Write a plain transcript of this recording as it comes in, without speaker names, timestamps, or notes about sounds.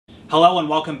Hello and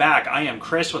welcome back. I am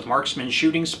Chris with Marksman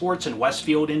Shooting Sports in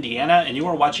Westfield, Indiana, and you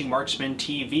are watching Marksman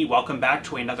TV. Welcome back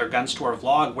to another gun store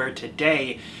vlog where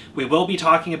today we will be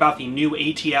talking about the new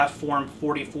ATF Form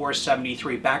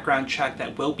 4473 background check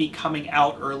that will be coming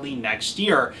out early next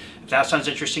year. If that sounds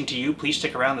interesting to you, please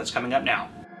stick around. That's coming up now.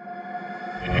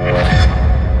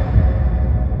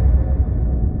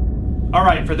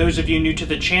 Alright, for those of you new to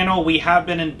the channel, we have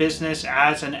been in business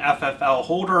as an FFL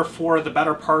holder for the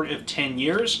better part of 10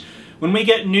 years. When we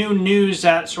get new news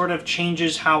that sort of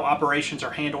changes how operations are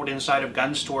handled inside of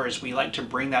gun stores, we like to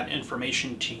bring that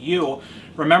information to you.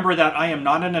 Remember that I am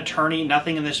not an attorney.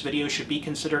 Nothing in this video should be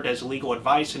considered as legal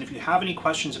advice, and if you have any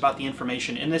questions about the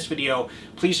information in this video,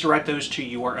 please direct those to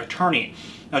your attorney.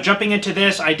 Now, jumping into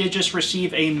this, I did just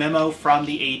receive a memo from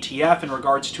the ATF in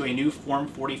regards to a new Form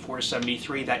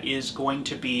 4473 that is going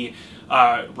to be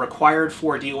required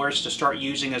for dealers to start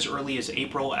using as early as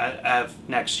April of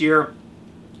next year.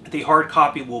 The hard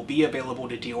copy will be available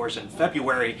to dealers in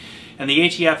February, and the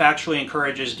ATF actually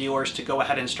encourages dealers to go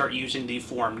ahead and start using the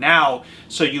form now,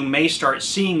 so you may start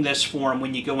seeing this form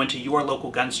when you go into your local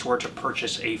gun store to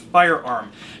purchase a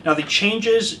firearm. Now, the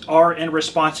changes are in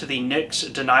response to the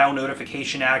NICS Denial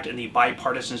Notification Act and the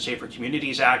Bipartisan Safer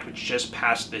Communities Act, which just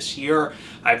passed this year.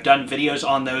 I've done videos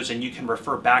on those, and you can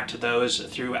refer back to those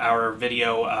through our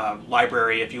video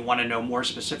library if you want to know more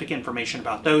specific information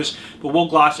about those, but we'll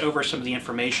gloss over some of the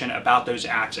information about those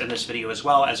acts in this video as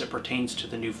well as it pertains to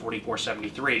the new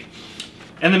 4473.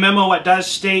 In the memo, it does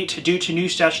state, due to new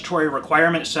statutory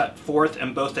requirements set forth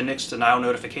in both the NICS Denial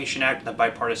Notification Act and the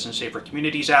Bipartisan Safer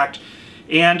Communities Act,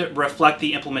 and reflect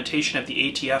the implementation of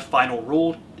the ATF Final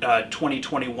Rule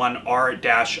 2021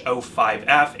 R-05F,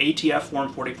 ATF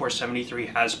Form 4473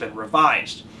 has been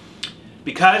revised.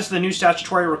 Because the new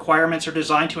statutory requirements are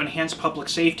designed to enhance public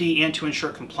safety and to ensure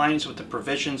compliance with the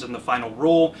provisions in the final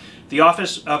rule, the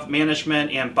Office of Management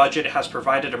and Budget has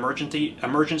provided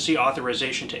emergency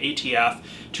authorization to ATF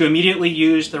to immediately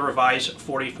use the revised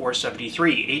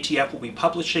 4473. ATF will be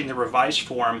publishing the revised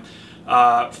form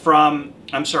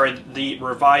the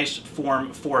revised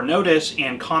form for notice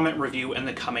and comment review in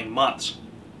the coming months.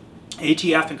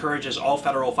 ATF encourages all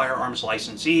federal firearms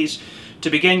licensees to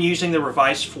begin using the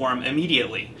revised form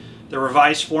immediately. The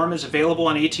revised form is available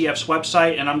on ATF's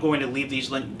website, and I'm going to leave these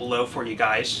linked below for you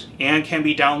guys, and can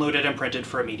be downloaded and printed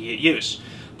for immediate use.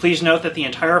 Please note that the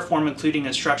entire form, including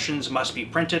instructions, must be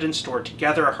printed and stored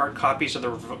together. Hard copies of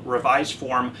the revised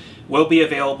form will be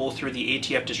available through the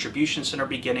ATF Distribution Center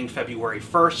beginning February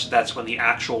 1st. That's when the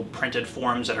actual printed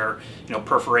forms that are,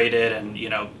 perforated and,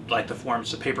 like the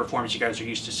paper forms you guys are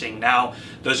used to seeing now,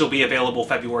 those will be available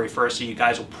February 1st, so you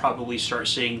guys will probably start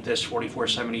seeing this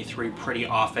 4473 pretty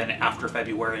often after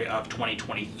February of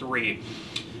 2023.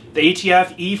 The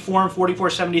ATF E-Form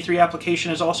 4473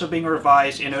 application is also being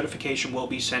revised, and notification will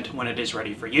be sent when it is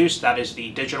ready for use. That is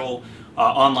the digital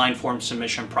online form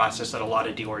submission process that a lot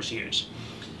of dealers use.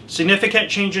 Significant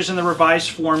changes in the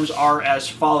revised forms are as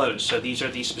follows. So these are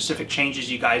the specific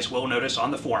changes you guys will notice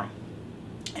on the form.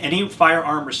 Any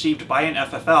firearm received by an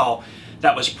FFL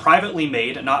that was privately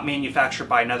made, not manufactured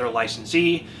by another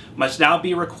licensee, must now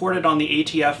be recorded on the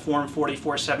ATF Form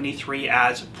 4473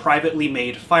 as privately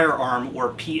made firearm,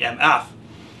 or PMF.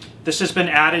 This has been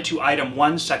added to Item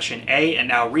 1, Section A, and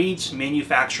now reads,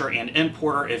 manufacturer and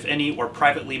importer, if any, or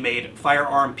privately made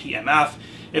firearm PMF,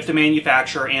 if the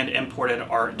manufacturer and imported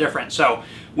are different. So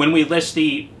when we list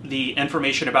the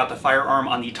information about the firearm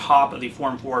on the top of the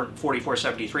Form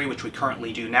 4473, which we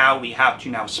currently do now, we have to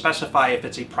now specify if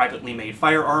it's a privately made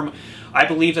firearm. I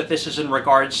believe that this is in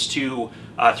regards to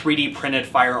 3D printed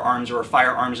firearms or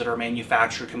firearms that are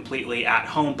manufactured completely at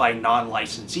home by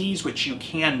non-licensees, which you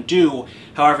can do.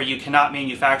 However, you cannot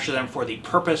manufacture them for the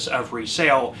purpose of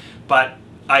resale, but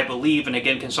I believe, and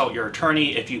again, consult your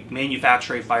attorney, if you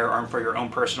manufacture a firearm for your own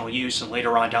personal use and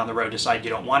later on down the road decide you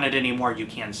don't want it anymore, you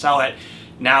can sell it.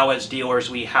 Now, as dealers,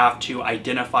 we have to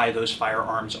identify those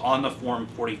firearms on the Form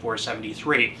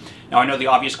 4473. Now, I know the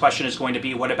obvious question is going to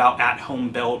be, what about at-home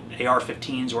built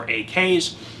AR-15s or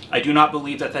AKs? I do not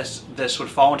believe that this would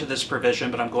fall into this provision,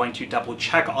 but I'm going to double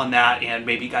check on that and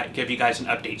maybe give you guys an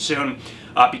update soon,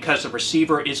 because the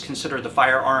receiver is considered the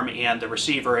firearm, and the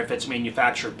receiver, if it's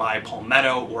manufactured by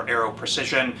Palmetto or Aero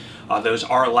Precision, those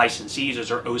are licensees, those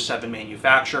are 07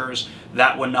 manufacturers,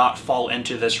 that would not fall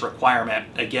into this requirement,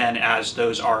 again, as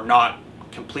those are not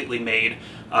completely made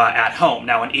at home.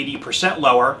 Now, an 80%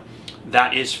 lower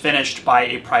that is finished by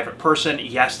a private person,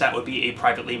 yes, that would be a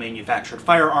privately manufactured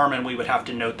firearm, and we would have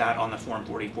to note that on the Form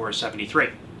 4473.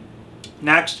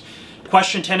 Next,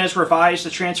 question 10 is revised.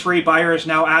 The transferee buyer is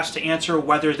now asked to answer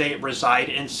whether they reside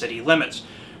in city limits.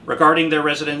 Regarding their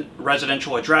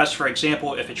residential address, for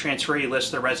example, if a transferee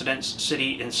lists their residence,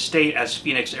 city, and state as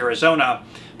Phoenix, Arizona,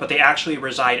 but they actually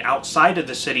reside outside of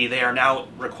the city, they are now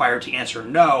required to answer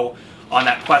no on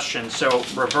that question. So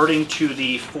reverting to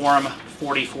the Form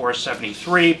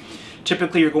 4473,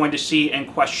 typically you're going to see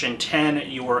in question 10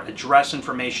 your address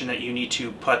information that you need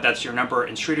to put. That's your number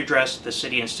and street address, the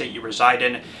city and state you reside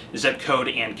in, zip code,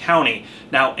 and county.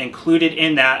 Now included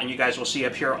in that, and you guys will see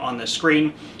up here on the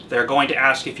screen, they're going to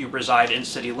ask if you reside in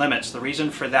city limits. The reason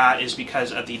for that is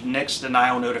because of the NICS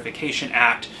Denial Notification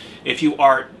Act. If you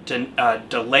are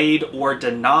delayed or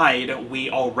denied, we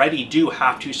already do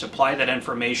have to supply that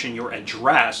information, your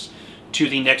address, to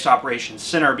the NICS Operations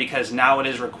Center, because now it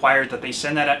is required that they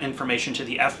send that information to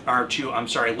the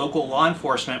local law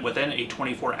enforcement within a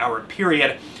 24-hour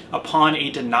period upon a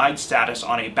denied status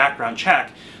on a background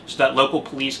check, so that local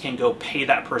police can go pay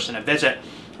that person a visit.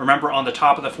 Remember, on the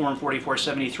top of the Form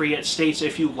 4473, it states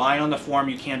if you lie on the form,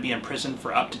 you can be imprisoned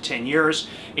for up to 10 years,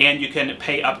 and you can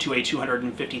pay up to a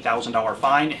 $250,000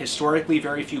 fine. Historically,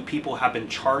 very few people have been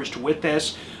charged with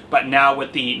this, but now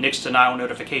with the NICS Denial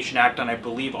Notification Act, and I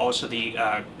believe also the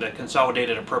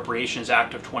Consolidated Appropriations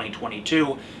Act of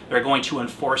 2022, they're going to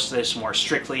enforce this more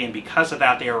strictly, and because of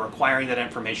that, they are requiring that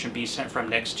information be sent from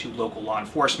NICS to local law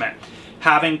enforcement.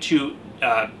 Having to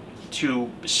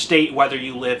state whether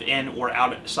you live in or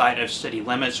outside of city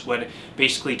limits would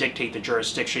basically dictate the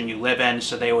jurisdiction you live in,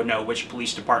 so they would know which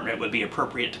police department would be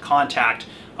appropriate to contact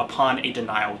upon a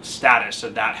denial status. So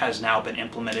that has now been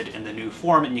implemented in the new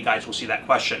form, and you guys will see that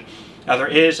question. Now there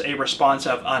is a response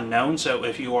of unknown, so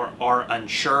if you are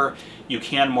unsure, you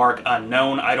can mark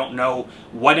unknown. I don't know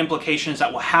what implications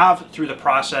that will have through the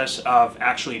process of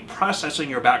actually processing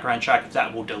your background check, if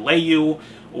that will delay you,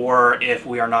 or if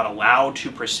we are not allowed to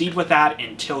proceed with that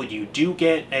until you do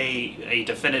get a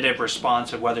definitive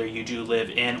response of whether you do live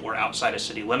in or outside of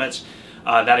city limits.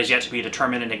 That is yet to be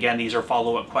determined, and again, these are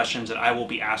follow-up questions that I will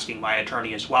be asking my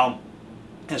attorney as well,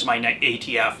 as my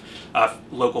ATF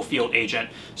local field agent.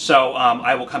 So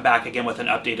I will come back again with an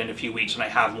update in a few weeks when I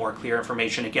have more clear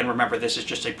information. Again, remember, this is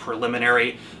just a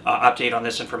preliminary update on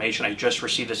this information. I just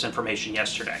received this information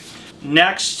yesterday.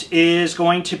 Next is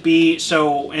going to be,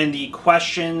 so in the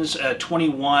questions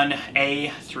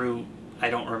 21A through,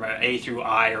 I don't remember, A through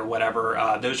I or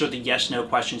whatever, those are the yes-no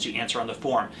questions you answer on the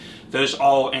form. Those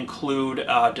all include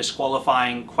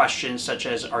disqualifying questions such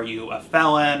as, are you a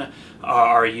felon?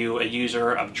 Are you a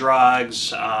user of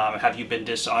drugs? Have you been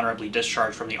dishonorably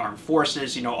discharged from the armed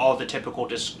forces? You know, all the typical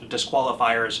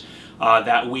disqualifiers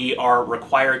that we are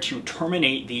required to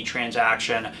terminate the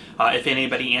transaction if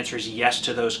anybody answers yes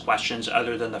to those questions,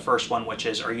 other than the first one, which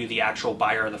is, are you the actual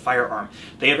buyer of the firearm?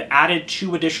 They have added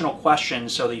 2 additional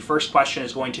questions. So the first question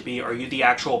is going to be, are you the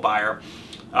actual buyer?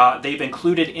 They've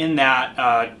included in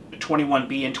that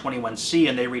 21B and 21C,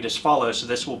 and they read as follows. So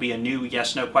this will be a new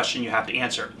yes-no question you have to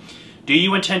answer. Do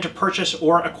you intend to purchase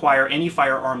or acquire any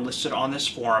firearm listed on this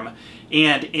form,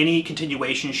 and any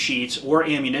continuation sheets or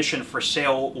ammunition for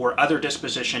sale or other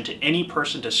disposition to any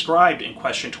person described in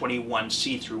question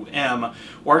 21C through M,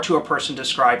 or to a person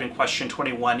described in question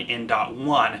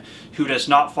 21N.1 who does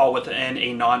not fall within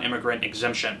a non-immigrant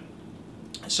exemption?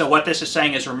 So what this is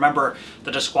saying is, remember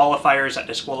the disqualifiers that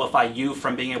disqualify you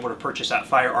from being able to purchase that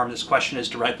firearm. This question is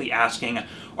directly asking,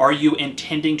 are you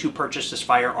intending to purchase this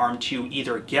firearm to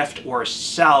either gift or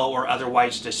sell or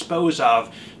otherwise dispose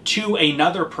of to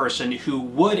another person who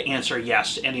would answer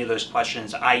yes to any of those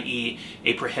questions, i.e.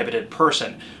 a prohibited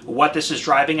person? What this is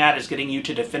driving at is getting you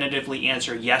to definitively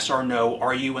answer yes or no,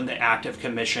 are you in the active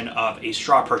commission of a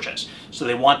straw purchase? So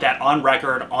they want that on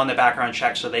record on the background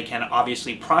check, so they can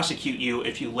obviously prosecute you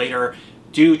if you later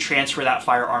do transfer that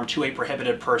firearm to a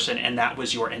prohibited person and that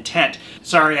was your intent.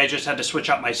 Sorry, I just had to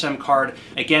switch out my SIM card.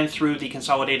 Again, through the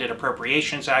Consolidated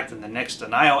Appropriations Act and the NICS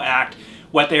Denial Act,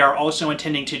 what they are also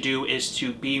intending to do is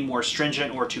to be more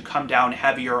stringent, or to come down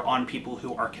heavier on people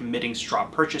who are committing straw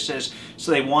purchases.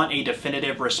 So they want a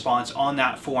definitive response on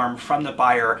that form from the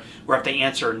buyer, where if they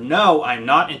answer no, I'm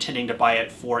not intending to buy it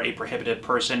for a prohibited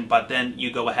person, but then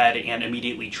you go ahead and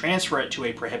immediately transfer it to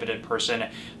a prohibited person,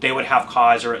 they would have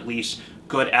cause, or at least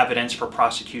good evidence for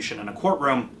prosecution in a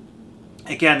courtroom.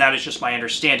 Again, that is just my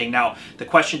understanding. Now, the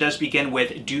question does begin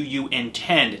with, do you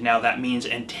intend? Now, that means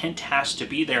intent has to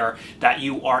be there, that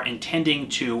you are intending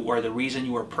to, or the reason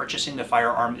you are purchasing the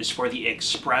firearm is for the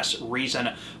express reason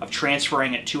of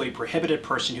transferring it to a prohibited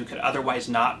person who could otherwise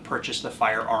not purchase the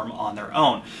firearm on their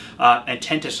own.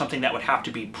 Intent is something that would have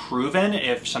to be proven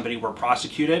if somebody were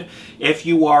prosecuted. If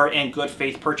you are in good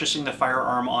faith purchasing the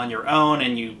firearm on your own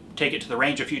and you take it to the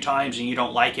range a few times and you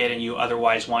don't like it and you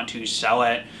otherwise want to sell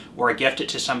it or gift it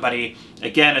to somebody,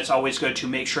 again, it's always good to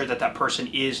make sure that that person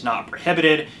is not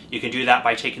prohibited. You can do that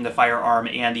by taking the firearm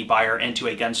and the buyer into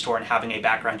a gun store and having a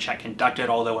background check conducted,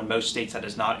 although in most states that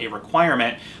is not a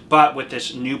requirement. But with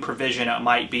this new provision, it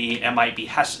might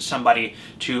behest somebody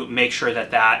to make sure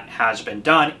that that has been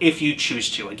done if you choose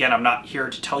to. Again, I'm not here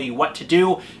to tell you what to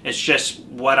do. It's just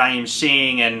what I am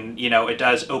seeing, and it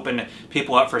does open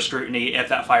people up for scrutiny if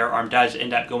that firearm does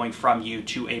end up going from you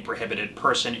to a prohibited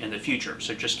person in the future.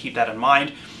 So just keep that in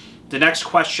mind. The next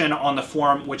question on the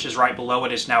form, which is right below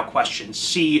it, is now question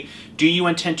C. Do you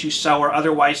intend to sell or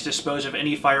otherwise dispose of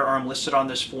any firearm listed on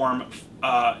this form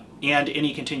and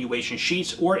any continuation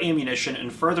sheets or ammunition in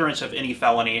furtherance of any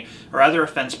felony or other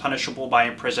offense punishable by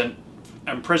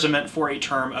imprisonment for a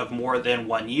term of more than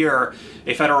 1 year,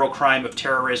 a federal crime of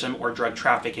terrorism or drug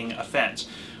trafficking offense?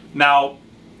 Now,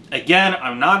 again,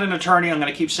 I'm not an attorney. I'm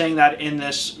going to keep saying that in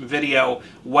this video.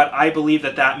 What I believe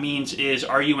that means is,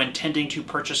 are you intending to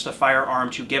purchase the firearm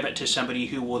to give it to somebody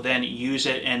who will then use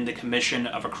it in the commission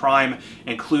of a crime,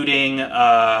 including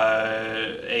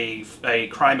a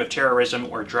crime of terrorism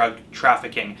or drug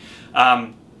trafficking?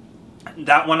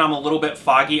 That one I'm a little bit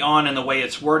foggy on in the way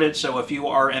it's worded, so if you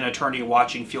are an attorney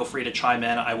watching, feel free to chime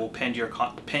in. I will pin your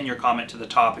comment to the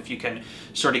top if you can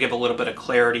sort of give a little bit of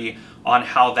clarity on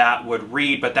how that would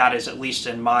read, but that is, at least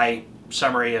in my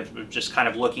summary of just kind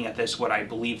of looking at this, what I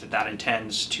believe that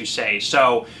intends to say.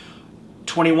 So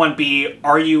 21B,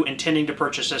 are you intending to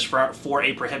purchase this for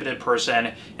a prohibited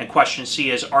person? And question C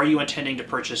is, are you intending to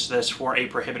purchase this for a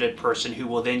prohibited person who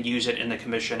will then use it in the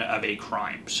commission of a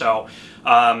crime? So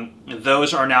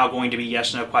those are now going to be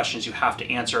yes/no questions you have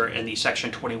to answer in the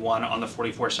Section 21 on the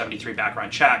 4473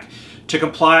 background check. To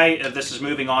comply, this is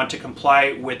moving on, to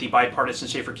comply with the Bipartisan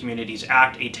Safer Communities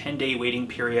Act, a 10-day waiting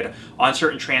period on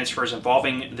certain transfers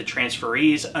involving the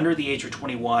transferees under the age of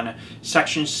 21,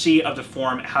 Section C of the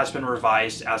form has been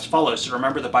revised as follows. So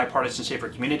remember the Bipartisan Safer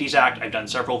Communities Act, I've done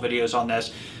several videos on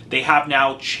this. They have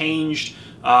now changed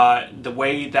the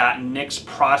way that NICS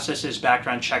processes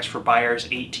background checks for buyers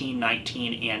 18,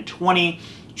 19, and 20.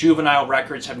 Juvenile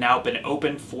records have now been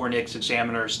opened for NICS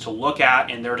examiners to look at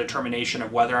in their determination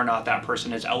of whether or not that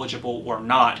person is eligible or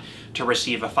not to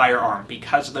receive a firearm.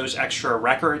 Because those extra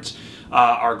records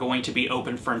are going to be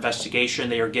open for investigation,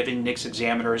 they are giving NICS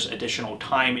examiners additional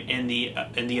time in the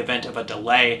event of a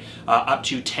delay, up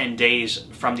to 10 days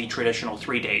from the traditional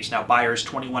 3 days. Now, buyers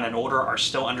 21 and older are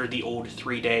still under the old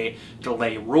 3-day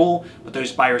delay rule, but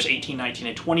those buyers 18, 19,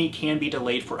 and 20 can be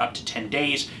delayed for up to 10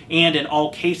 days. And in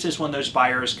all cases, when those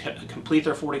buyers complete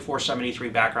their 4473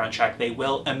 background check, they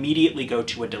will immediately go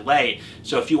to a delay.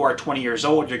 So if you are 20 years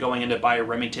old, you're going in to buy a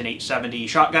Remington 870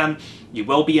 shotgun, you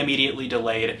will be immediately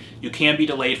delayed. You can be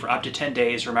delayed for up to 10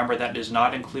 days. Remember, that does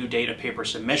not include date of paper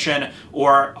submission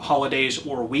or holidays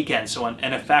or weekends. So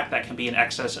in effect, that can be in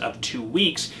excess of 2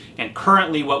 weeks. And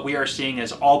currently what we are seeing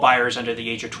is all buyers under the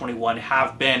age of 21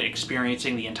 have been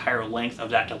experiencing the entire length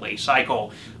of that delay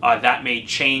cycle. That may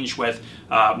change with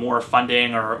more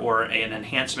funding or an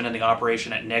enhancement in the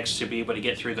operation at NICS to be able to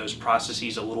get through those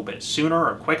processes a little bit sooner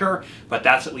or quicker, but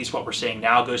that's at least what we're seeing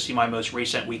now. Go see my most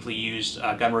recent weekly used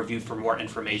gun review for more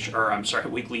information, or I'm sorry,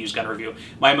 weekly used gun review,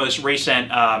 my most recent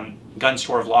gun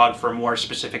store vlog for more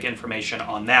specific information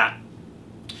on that.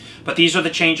 But these are the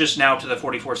changes now to the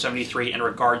 4473 in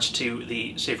regards to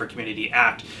the Safer Community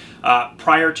Act.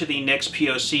 Prior to the NICS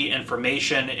POC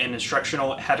information, an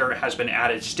instructional header has been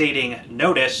added stating,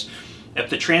 notice, if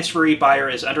the transferee buyer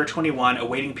is under 21, a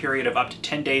waiting period of up to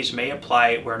 10 days may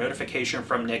apply where notification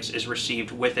from NICS is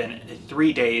received within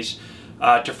 3 days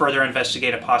to further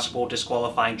investigate a possible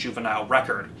disqualifying juvenile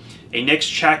record. A NICS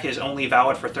check is only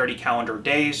valid for 30 calendar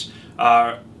days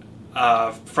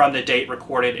from the date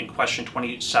recorded in question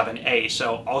 27A.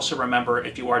 So also remember,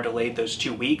 if you are delayed those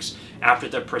 2 weeks after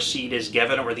the proceed is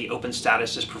given or the open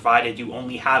status is provided, you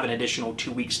only have an additional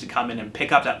 2 weeks to come in and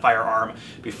pick up that firearm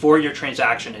before your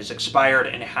transaction is expired,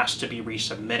 and it has to be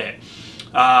resubmitted.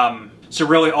 So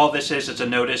really all this is a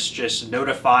notice just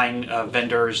notifying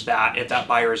vendors that if that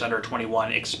buyer is under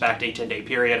 21, expect a 10-day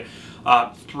period.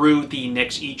 Through the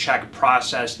NICS e-check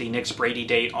process, the NICS Brady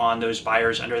date on those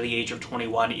buyers under the age of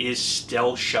 21 is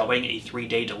still showing a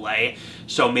 3-day delay.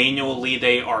 So manually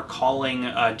they are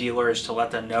calling dealers to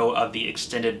let them know of the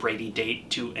extended Brady date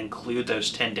to include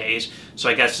those 10 days. So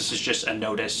I guess this is just a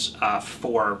notice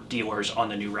for dealers on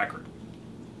the new record.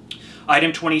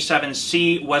 Item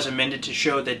 27C was amended to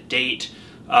show the date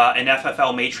an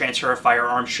FFL may transfer a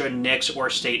firearm should NICS or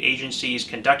state agencies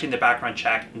conducting the background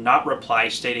check not reply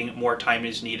stating more time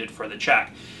is needed for the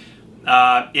check.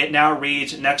 it now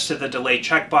reads, next to the delay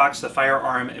checkbox, the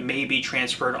firearm may be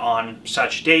transferred on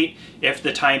such date if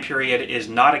the time period is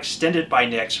not extended by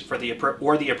NICS for the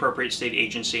appropriate state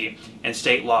agency and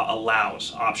state law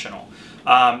allows, optional.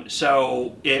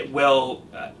 So it will,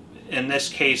 in this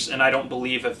case, and I don't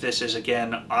believe if this is,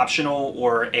 again, optional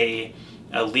or a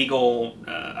legal,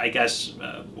 I guess,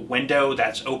 window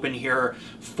that's open here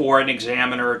for an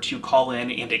examiner to call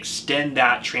in and extend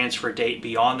that transfer date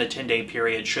beyond the 10-day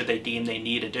period should they deem they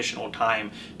need additional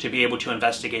time to be able to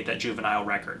investigate that juvenile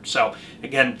record. So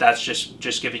again, that's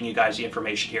just giving you guys the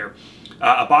information here.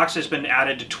 A box has been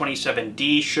added to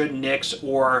 27D should NICS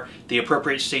or the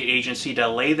appropriate state agency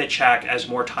delay the check as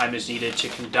more time is needed to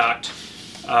conduct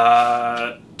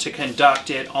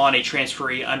it on a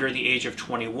transferee under the age of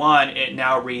 21. It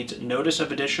now reads, notice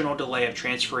of additional delay of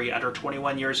transferee under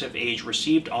 21 years of age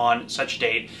received on such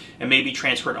date and may be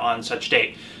transferred on such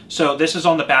date. So this is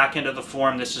on the back end of the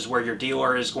form. This is where your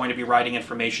dealer is going to be writing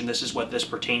information. This is what this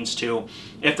pertains to.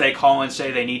 If they call and say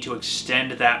they need to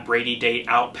extend that Brady date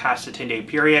out past the 10-day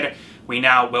period, we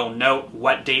now will note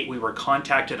what date we were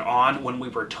contacted on when we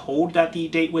were told that the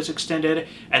date was extended,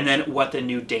 and then what the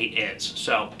new date is.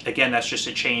 So again, that's just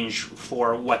a change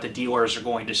for what the dealers are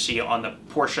going to see on the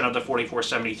portion of the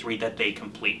 4473 that they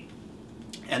complete.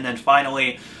 And then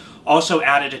finally, also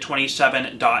added to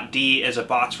 27.D is a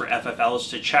box for FFLs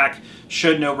to check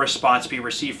should no response be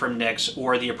received from NICS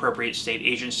or the appropriate state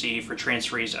agency for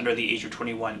transferees under the age of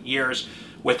 21 years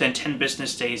within 10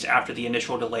 business days after the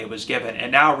initial delay was given. It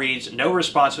now reads, no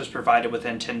response was provided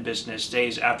within 10 business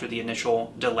days after the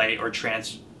initial delay or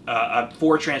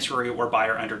for transferee or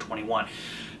buyer under 21.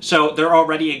 So there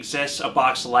already exists a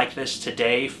box like this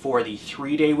today for the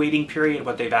 3-day waiting period.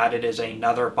 What they've added is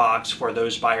another box for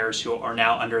those buyers who are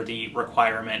now under the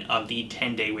requirement of the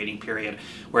 10-day waiting period.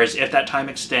 Whereas if that time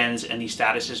extends and the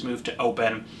status is moved to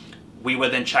open, we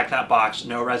would then check that box.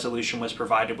 No resolution was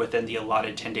provided within the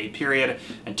allotted 10-day period,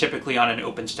 and typically on an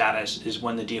open status is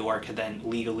when the dealer can then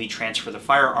legally transfer the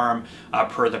firearm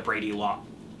per the Brady law.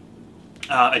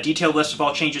 A detailed list of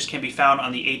all changes can be found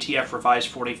on the ATF Revised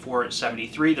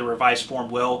 4473. The revised form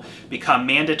will become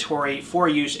mandatory for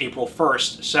use April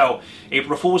 1st. So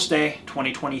April Fool's Day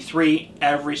 2023,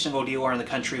 every single dealer in the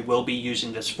country will be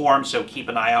using this form, so keep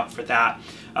an eye out for that.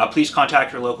 Please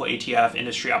contact your local ATF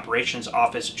Industry Operations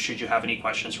Office should you have any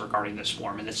questions regarding this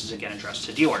form, and this is again addressed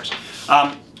to dealers.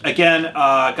 Again,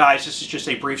 guys, this is just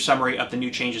a brief summary of the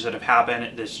new changes that have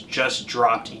happened. This just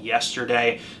dropped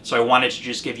yesterday, so I wanted to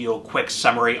just give you a quick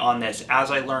summary on this.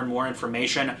 As I learn more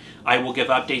information, I will give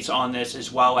updates on this,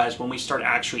 as well as when we start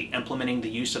actually implementing the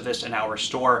use of this in our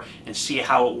store and see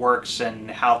how it works and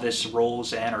how this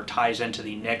rolls in or ties into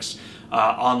the NICS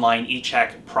online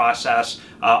e-check process.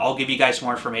 I'll give you guys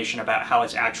more information about how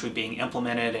it's actually being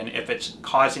implemented and if it's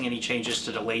causing any changes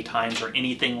to delay times or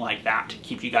anything like that to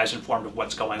keep you guys informed of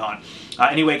what's going on.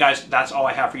 Anyway, guys, that's all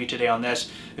I have for you today on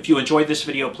this. If you enjoyed this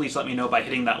video, please let me know by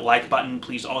hitting that like button.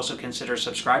 Please also consider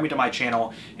subscribing to my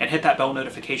channel and hit that bell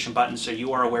notification button so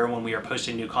you are aware when we are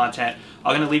posting new content.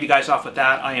 I'm going to leave you guys off with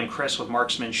that. I am Chris with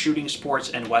Marksman Shooting Sports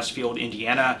in Westfield,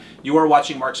 Indiana. You are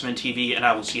watching Marksman TV, and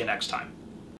I will see you next time.